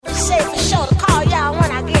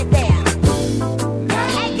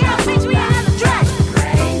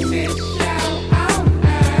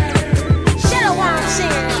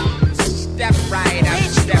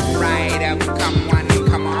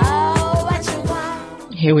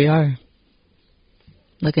Here we are.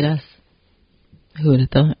 Look at us. Who would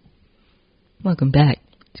have thought? Welcome back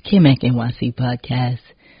to K-Mac NYC Podcast.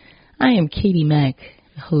 I am Katie Mack,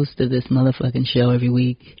 the host of this motherfucking show every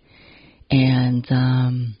week. And,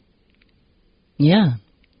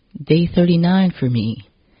 day 39 for me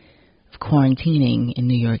of quarantining in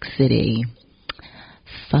New York City.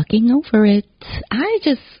 Fucking over it.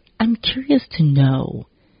 I'm curious to know,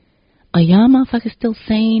 are y'all motherfuckers still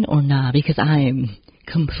sane or nah? Because I am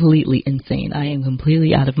completely insane. I am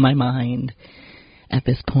completely out of my mind at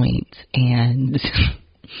this point. And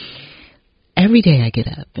every day I get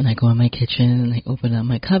up and I go in my kitchen and I open up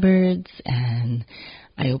my cupboards and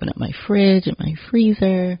I open up my fridge and my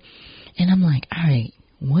freezer. And I'm like, all right,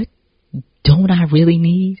 what don't I really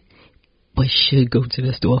need but should go to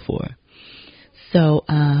the store for? So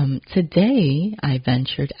today I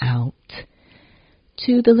ventured out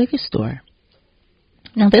to the liquor store.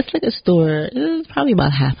 Now this liquor store is probably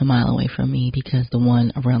about half a mile away from me because the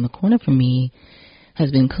one around the corner from me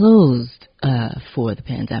has been closed for the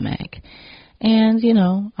pandemic. And, you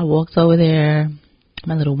know, I walked over there,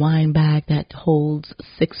 my little wine bag that holds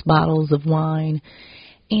 6 bottles of wine,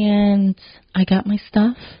 and I got my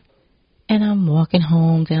stuff. And I'm walking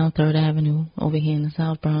home down 3rd Avenue over here in the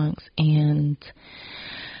South Bronx, and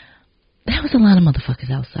there was a lot of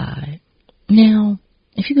motherfuckers outside. Now,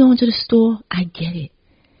 if you go into the store, I get it.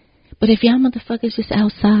 But if y'all motherfuckers just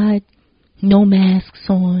outside, no masks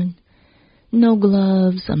on, no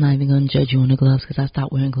gloves, I'm not even going to judge you on the gloves because I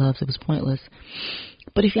stopped wearing gloves. It was pointless.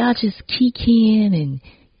 But if y'all just kikiing and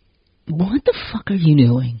what the fuck are you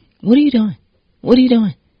doing? What are you doing? What are you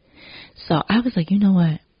doing? So I was like, you know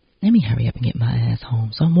what? Let me hurry up and get my ass home.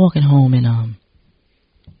 So I'm walking home and I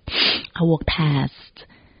walked past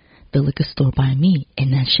the liquor store by me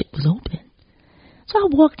and that shit was open. So I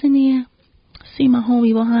walked in there, see my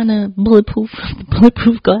homie behind a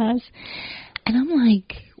bulletproof glass, and I'm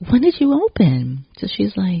like, when did you open? So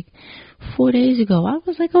she's like, 4 days ago. I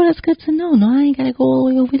was like, oh, that's good to know. No, I ain't got to go all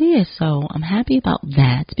the way over there. So I'm happy about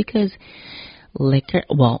that because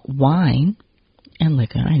wine and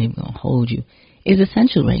liquor, I ain't even going to hold you, is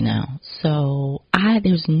essential right now. So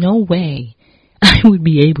there's no way I would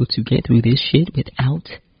be able to get through this shit without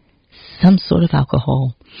some sort of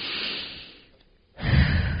alcohol.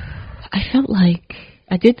 I felt like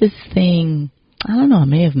I did this thing, I don't know, I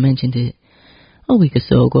may have mentioned it a week or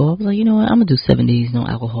so ago. I was like, you know what, I'm going to do 7 days, no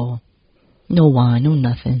alcohol, no wine, no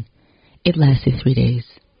nothing. It lasted 3 days.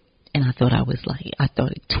 And I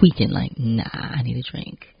started tweaking like, nah, I need a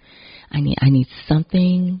drink. I need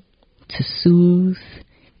something to soothe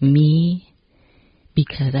me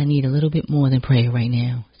because I need a little bit more than prayer right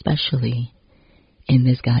now, especially in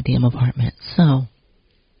this goddamn apartment. So,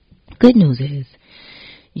 good news is,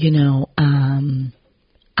 you know,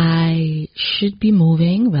 I should be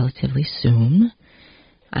moving relatively soon.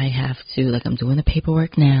 I have to, I'm doing the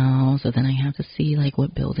paperwork now, so then I have to see,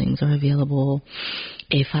 what buildings are available.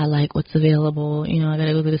 If I like what's available, you know, I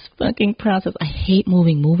gotta go through this fucking process. I hate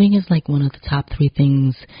moving. Moving is, one of the top 3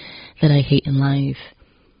 things that I hate in life.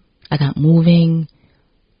 I got moving,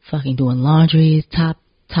 fucking doing laundry, top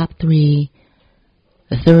 3.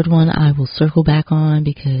 The third one I will circle back on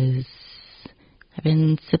because I've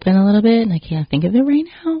been sipping a little bit and I can't think of it right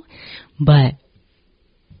now. But,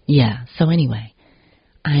 yeah, so anyway.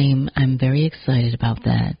 I'm very excited about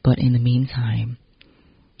that, but in the meantime,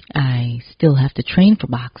 I still have to train for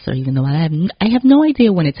boxer, even though I have no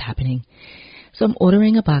idea when it's happening. So I'm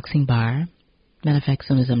ordering a boxing bar. Matter of fact, as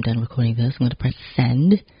soon as I'm done recording this, I'm going to press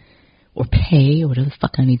send or pay or whatever the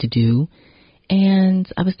fuck I need to do. And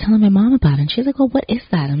I was telling my mom about it, and she's like, "Oh, what is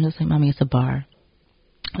that?" I'm just like, "Mommy, it's a bar.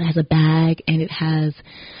 It has a bag and it has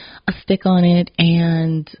a stick on it,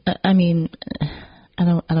 and I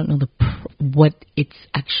don't know what it's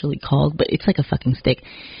actually called, but it's like a fucking stick,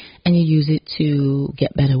 and you use it to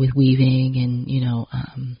get better with weaving,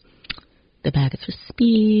 and the bag is for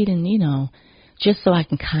speed, and just so I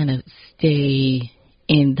can kind of stay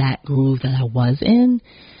in that groove that I was in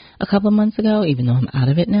a couple of months ago, even though I'm out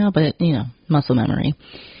of it now, but muscle memory.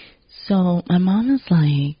 So my mom is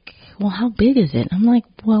like, "Well, how big is it?" I'm like,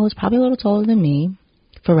 "Well, it's probably a little taller than me.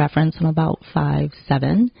 For reference, I'm about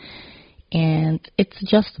 5'7". And it's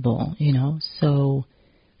adjustable, So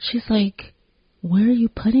she's like, "Where are you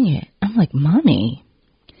putting it?" I'm like, "Mommy,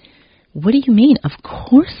 what do you mean? Of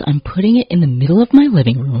course I'm putting it in the middle of my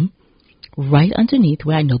living room, right underneath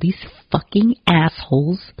where I know these fucking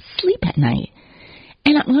assholes sleep at night.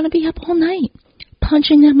 And I'm going to be up all night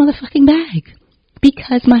punching that motherfucking bag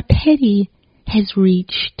because my pity has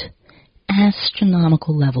reached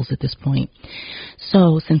astronomical levels at this point.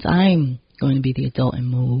 So since I'm going to be the adult and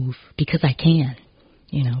move because I can,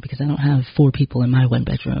 because I don't have 4 people in my 1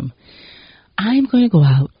 bedroom. I'm going to go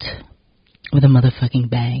out with a motherfucking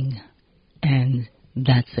bang. And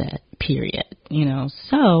that's it, period.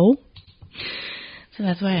 So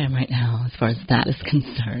that's where I am right now as far as that is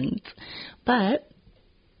concerned. But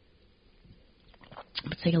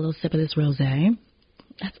let's take a little sip of this rosé.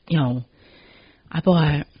 That's, I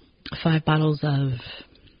bought 5 bottles of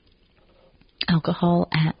alcohol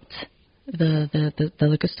at the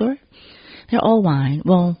liquor store. They're all wine.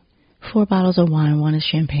 Well, 4 bottles are wine, 1 is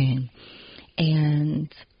champagne.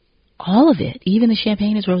 And all of it, even the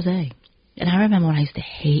champagne, is rosé. And I remember when I used to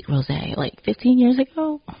hate rosé, like 15 years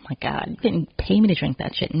ago. Oh my God, you couldn't pay me to drink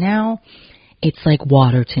that shit. Now, it's like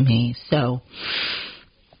water to me. So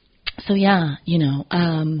yeah,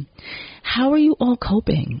 how are you all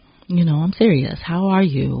coping? I'm serious. How are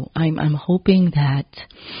you? I'm hoping that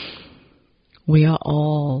we are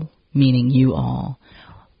all, meaning you all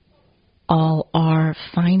are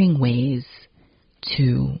finding ways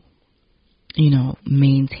to,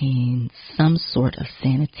 maintain some sort of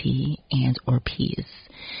sanity and or peace.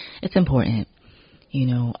 It's important.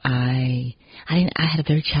 I had a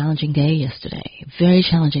very challenging day yesterday. Very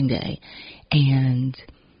challenging day. And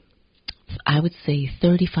I would say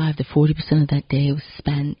 35 to 40% of that day was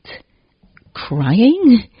spent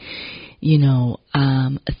crying.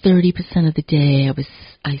 30% of the day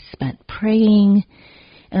I spent praying,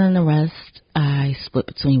 and then the rest I split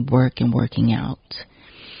between work and working out.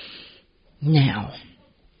 Now,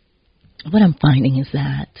 what I'm finding is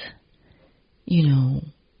that,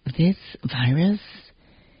 this virus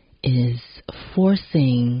is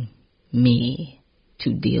forcing me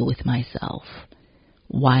to deal with myself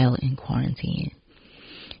while in quarantine.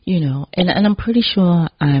 And I'm pretty sure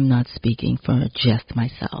I'm not speaking for just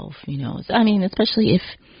myself, especially if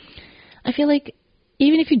I feel like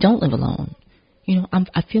even if you don't live alone,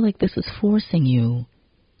 I feel like this is forcing you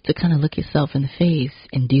to kind of look yourself in the face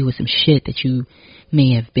and deal with some shit that you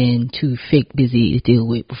may have been too fake busy to deal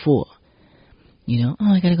with before. Oh,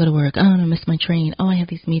 I gotta go to work. Oh, I missed my train. Oh, I have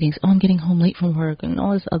these meetings. Oh, I'm getting home late from work and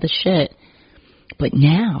all this other shit. But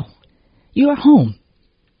now you're home.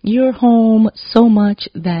 You're home so much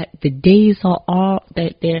that the days are all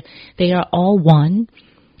that they are all one.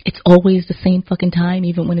 It's always the same fucking time,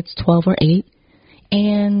 even when it's 12 or 8.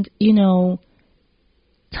 And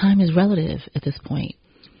time is relative at this point.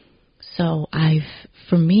 So I've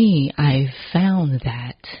found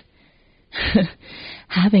that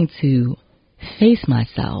having to face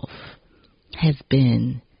myself has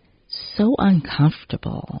been so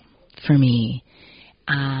uncomfortable for me.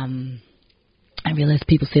 I realize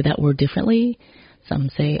people say that word differently. Some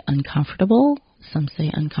say uncomfortable. Some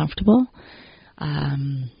say uncomfortable.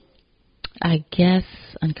 I guess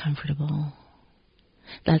uncomfortable.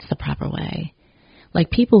 That's the proper way.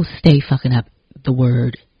 Like, people stay fucking up the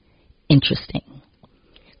word interesting.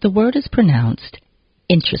 The word is pronounced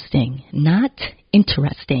interesting, not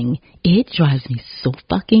interesting. It drives me so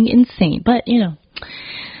fucking insane. But,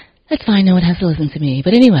 that's fine. No one has to listen to me.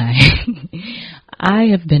 But anyway, I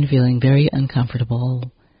have been feeling very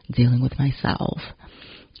uncomfortable dealing with myself.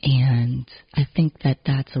 And I think that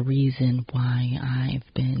that's a reason why I've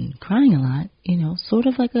been crying a lot, sort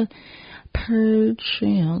of like a purge, /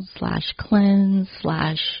 cleanse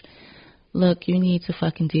 / look, you need to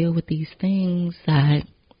fucking deal with these things that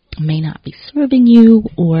may not be serving you,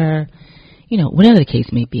 or, whatever the case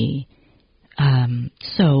may be.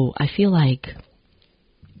 So I feel like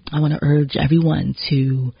I want to urge everyone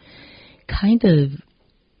to kind of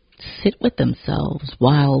sit with themselves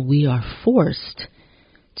while we are forced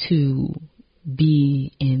to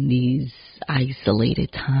be in these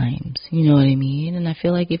isolated times. You know what I mean? And I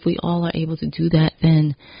feel like if we all are able to do that,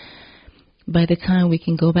 then by the time we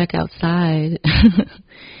can go back outside,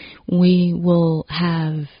 we will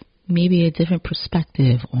have maybe a different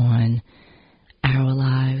perspective on our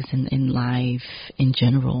lives and in life in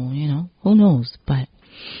general. Who knows? But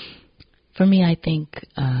for me, I think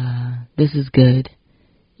this is good.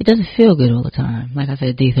 It doesn't feel good all the time. Like I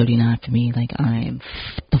said, day 39 for me, like, I am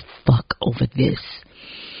the fuck over this.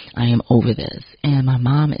 I am over this. And my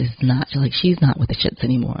mom is not, like, she's not with the shits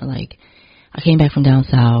anymore. Like, I came back from down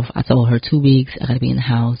south. I told her 2 weeks, I gotta be in the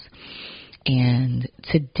house. And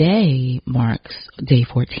today marks day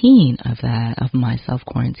 14 of my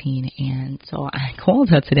self-quarantine. And so I called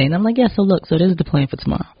her today, and I'm like, yeah, so look, so this is the plan for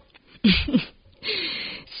tomorrow.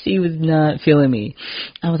 She was not feeling me.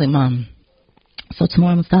 I was like, Mom, so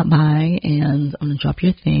tomorrow I'm going to stop by, and I'm going to drop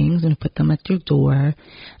your things. I'm going to put them at your door,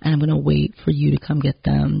 and I'm going to wait for you to come get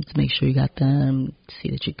them, to make sure you got them, to see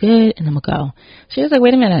that you're good, and I'm going to go. She was like,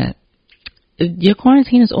 wait a minute. Your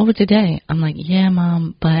quarantine is over today. I'm like, yeah,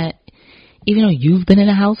 Mom, but, even though you've been in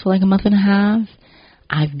the house for like a month and a half,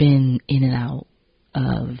 I've been in and out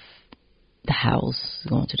of the house,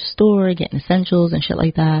 going to the store, getting essentials and shit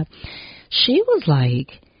like that. She was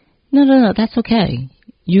like, no, that's okay.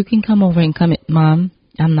 You can come over and come in. Mom,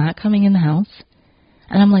 I'm not coming in the house.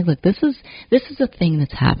 And I'm like, look, this is a thing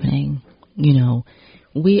that's happening. You know,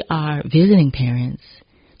 we are visiting parents,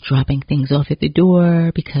 dropping things off at the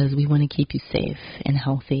door because we want to keep you safe and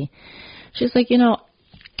healthy. She's like, you know,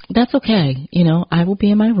 that's okay. You know, I will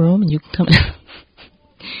be in my room and you can come in.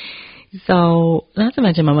 So, not to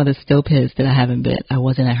mention my mother's still pissed that I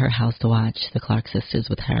wasn't at her house to watch the Clark sisters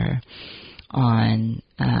with her on,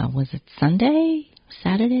 was it Sunday,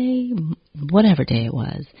 Saturday, whatever day it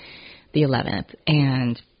was, the 11th.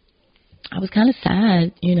 And I was kind of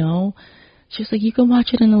sad, you know. She was like, you can watch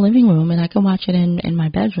it in the living room and I can watch it in my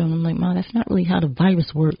bedroom. I'm like, Mom, that's not really how the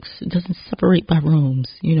virus works. It doesn't separate by rooms,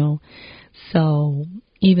 you know. So,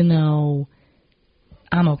 even though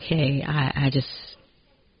I'm okay, I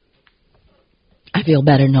feel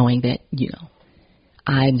better knowing that, you know,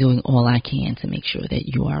 I'm doing all I can to make sure that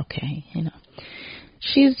you are okay, you know.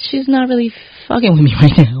 She's not really fucking with me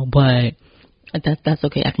right now, but that's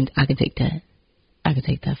okay. I can take that. I can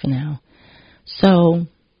take that for now. So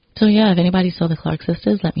yeah, if anybody saw the Clark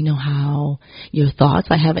sisters, let me know how your thoughts.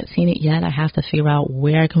 I haven't seen it yet. I have to figure out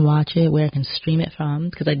where I can watch it, where I can stream it from,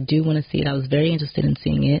 because I do want to see it. I was very interested in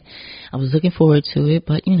seeing it. I was looking forward to it,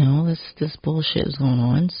 but you know, this bullshit is going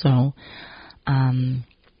on, so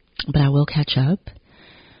but I will catch up.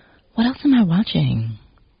 What else am I watching?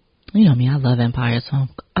 You know me, I love Empire, so I'm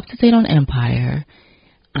up to date on Empire.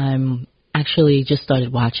 I'm actually just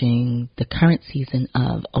started watching the current season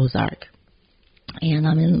of Ozark. And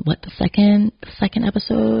I'm in, the second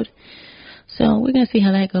episode. So we're going to see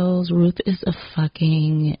how that goes. Ruth is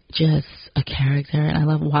just a character, and I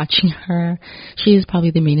love watching her. She is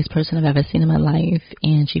probably the meanest person I've ever seen in my life,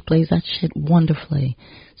 and she plays that shit wonderfully.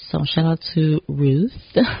 So shout out to Ruth,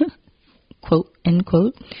 quote, end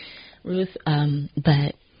quote, Ruth.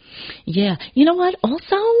 But yeah, you know what?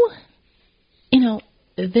 Also, you know,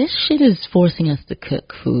 this shit is forcing us to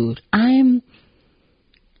cook food. I'm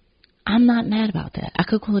not mad about that. I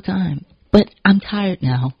cook all the time. But I'm tired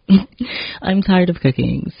now. I'm tired of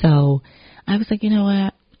cooking. So I was like, you know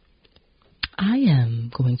what? I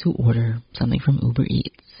am going to order something from Uber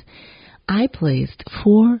Eats. I placed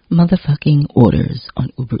 4 motherfucking orders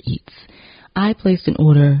on Uber Eats. I placed an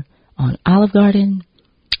order on Olive Garden,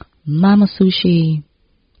 Mama Sushi,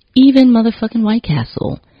 even motherfucking White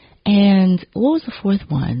Castle. And what was the 4th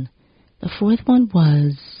one? The 4th one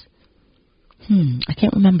was, I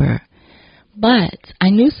can't remember. But I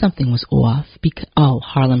knew something was off because,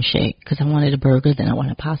 Harlem Shake, because I wanted a burger, then I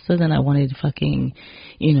wanted pasta, then I wanted fucking,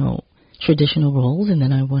 you know, traditional rolls, and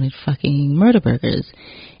then I wanted fucking murder burgers.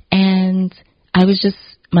 And I was just,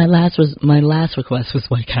 my last request was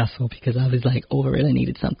White Castle because I was like over it. I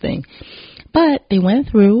needed something. But they went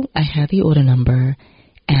through, I had the order number,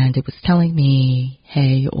 and it was telling me,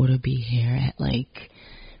 hey, your order be here at like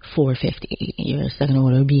 4:50. Your second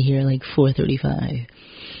order will be here like 4:35.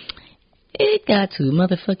 It got to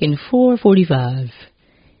motherfucking 4:45.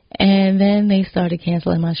 And then they started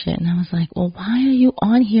canceling my shit. And I was like, well, why are you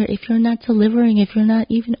on here if you're not delivering, if you're not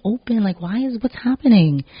even open? Like, what's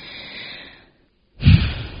happening?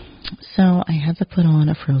 So I had to put on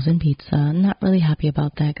a frozen pizza. I'm not really happy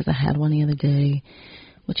about that because I had one the other day,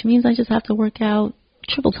 which means I just have to work out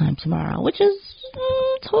triple time tomorrow, which is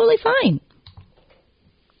totally fine.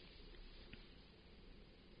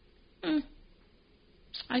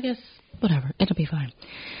 I guess, whatever, it'll be fine.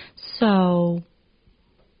 So,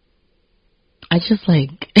 I just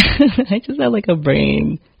had like a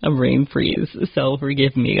brain freeze, so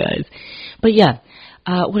forgive me, guys. But yeah,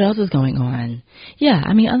 what else is going on? Yeah,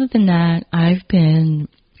 I mean, other than that, I've been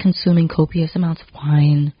consuming copious amounts of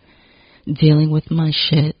wine, dealing with my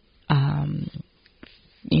shit,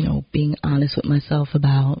 you know, being honest with myself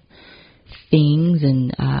about things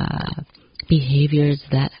and behaviors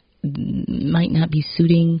that might not be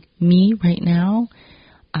suiting me right now.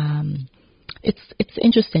 It's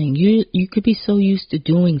interesting. You could be so used to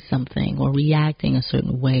doing something or reacting a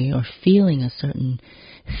certain way or feeling a certain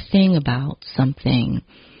thing about something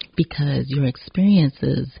because your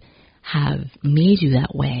experiences have made you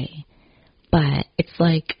that way. But it's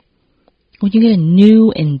like when you get a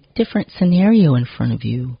new and different scenario in front of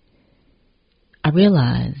you, I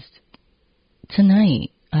realized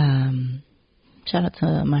tonight, shout out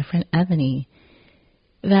to my friend Ebony,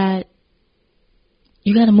 that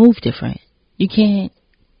you got to move different. You can't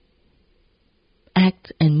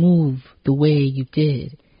act and move the way you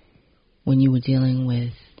did when you were dealing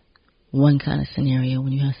with one kind of scenario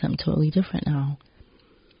when you have something totally different now.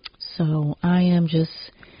 So I am just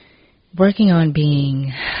working on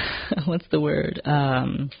being, what's the word?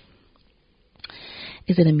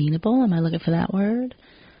 Is it amenable? Am I looking for that word?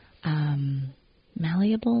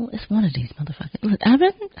 Malleable? It's one of these motherfuckers. Look, I'm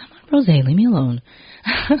on Rose, leave me alone.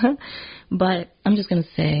 But I'm just going to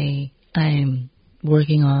say I'm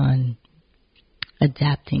working on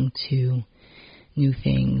adapting to new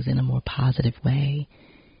things in a more positive way.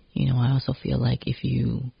 You know, I also feel like if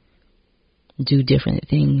you do different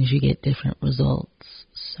things, you get different results.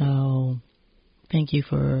 So thank you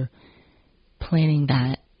for planting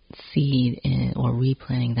that seed or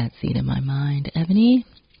replanting that seed in my mind, Ebony.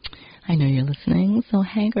 I know you're listening, so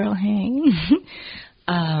hey girl, hey.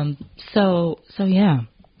 So yeah.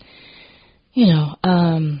 You know,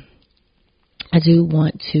 I do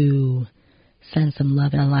want to send some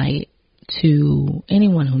love and light to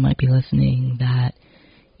anyone who might be listening that,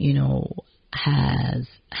 you know, has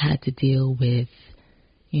had to deal with,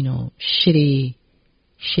 you know, shitty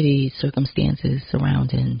circumstances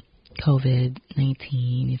surrounding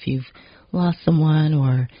COVID-19. If you've lost someone,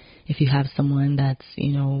 or if you have someone that's,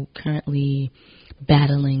 you know, currently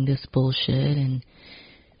battling this bullshit and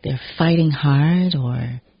they're fighting hard,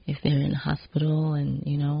 or if they're in the hospital and,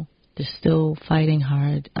 you know, they're still fighting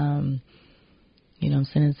hard, you know, I'm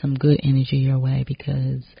sending some good energy your way,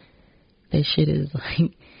 because this shit is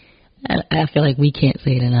like, I feel like we can't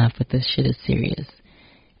say it enough, but this shit is serious.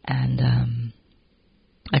 And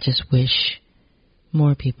I just wish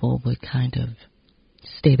more people would kind of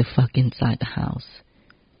stay the fuck inside the house.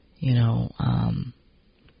 You know,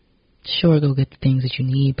 sure, go get the things that you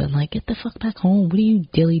need, but like, get the fuck back home. What are you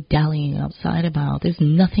dilly-dallying outside about? There's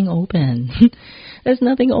nothing open. There's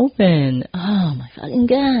nothing open. Oh my fucking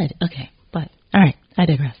God. Okay, but alright, I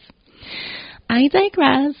digress.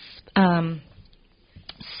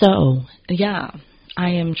 So, yeah, I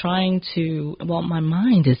am trying to, well, my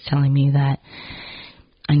mind is telling me that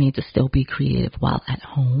I need to still be creative while at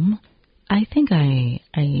home. I think I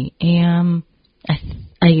am.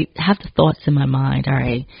 I have the thoughts in my mind. All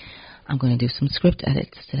right, I'm going to do some script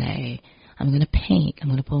edits today. I'm going to paint. I'm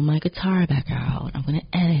going to pull my guitar back out. I'm going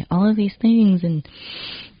to edit. All of these things, and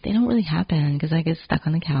they don't really happen because I get stuck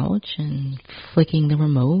on the couch and flicking the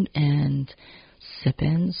remote and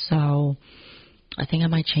sipping. So I think I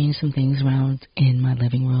might change some things around in my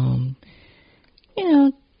living room. You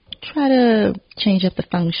know, try to change up the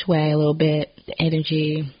feng shui a little bit, the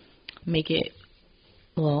energy, make it,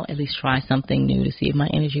 well, at least try something new to see if my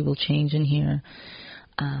energy will change in here.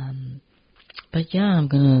 But yeah, I'm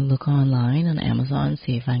going to look online on Amazon,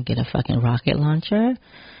 see if I can get a fucking rocket launcher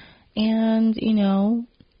and, you know,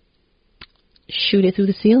 shoot it through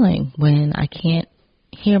the ceiling when I can't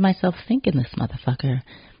hear myself think in this motherfucker.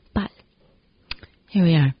 But here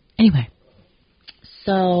we are. Anyway,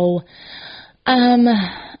 so, I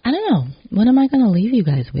don't know. What am I going to leave you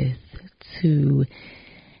guys with today?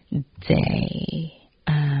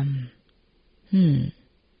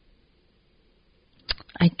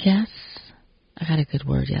 I guess I got a good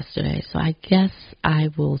word yesterday, so I guess I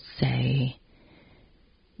will say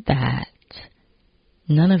that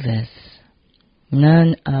none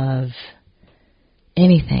of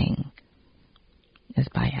anything is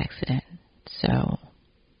by accident. So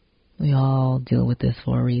we all deal with this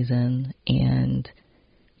for a reason, and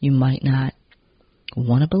you might not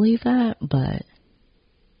want to believe that, but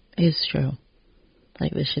it's true.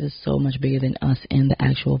 Like, this shit is so much bigger than us and the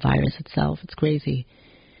actual virus itself. It's crazy.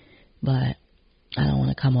 But I don't want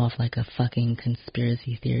to come off like a fucking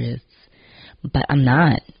conspiracy theorist. But I'm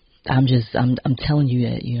not. I'm telling you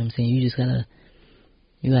that, you know what I'm saying? You just gotta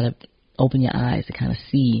open your eyes to kind of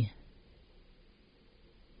see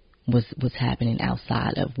what's happening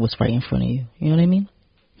outside of what's right in front of you. You know what I mean?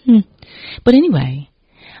 But anyway,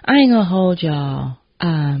 I ain't gonna hold y'all.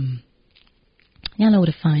 Y'all know where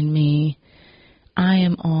to find me. I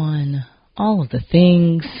am on all of the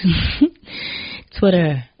things.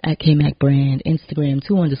 Twitter at KMacBrand, Instagram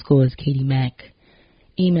 2_ Katie Mac,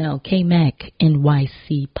 email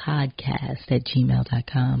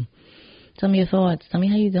kmacnycpodcast@gmail.com. Tell me your thoughts. Tell me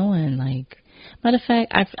how you doing. Like, matter of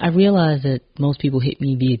fact, I realize that most people hit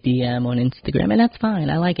me via DM on Instagram, and that's fine.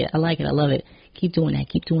 I like it. I love it. Keep doing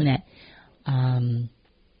that.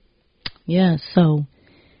 Yeah, so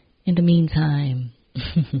in the meantime,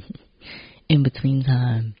 in between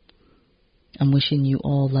time, I'm wishing you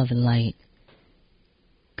all love and light,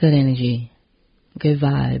 good energy, good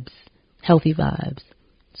vibes, healthy vibes.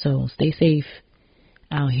 So stay safe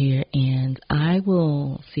out here, and I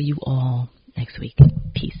will see you all next week.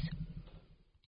 Peace.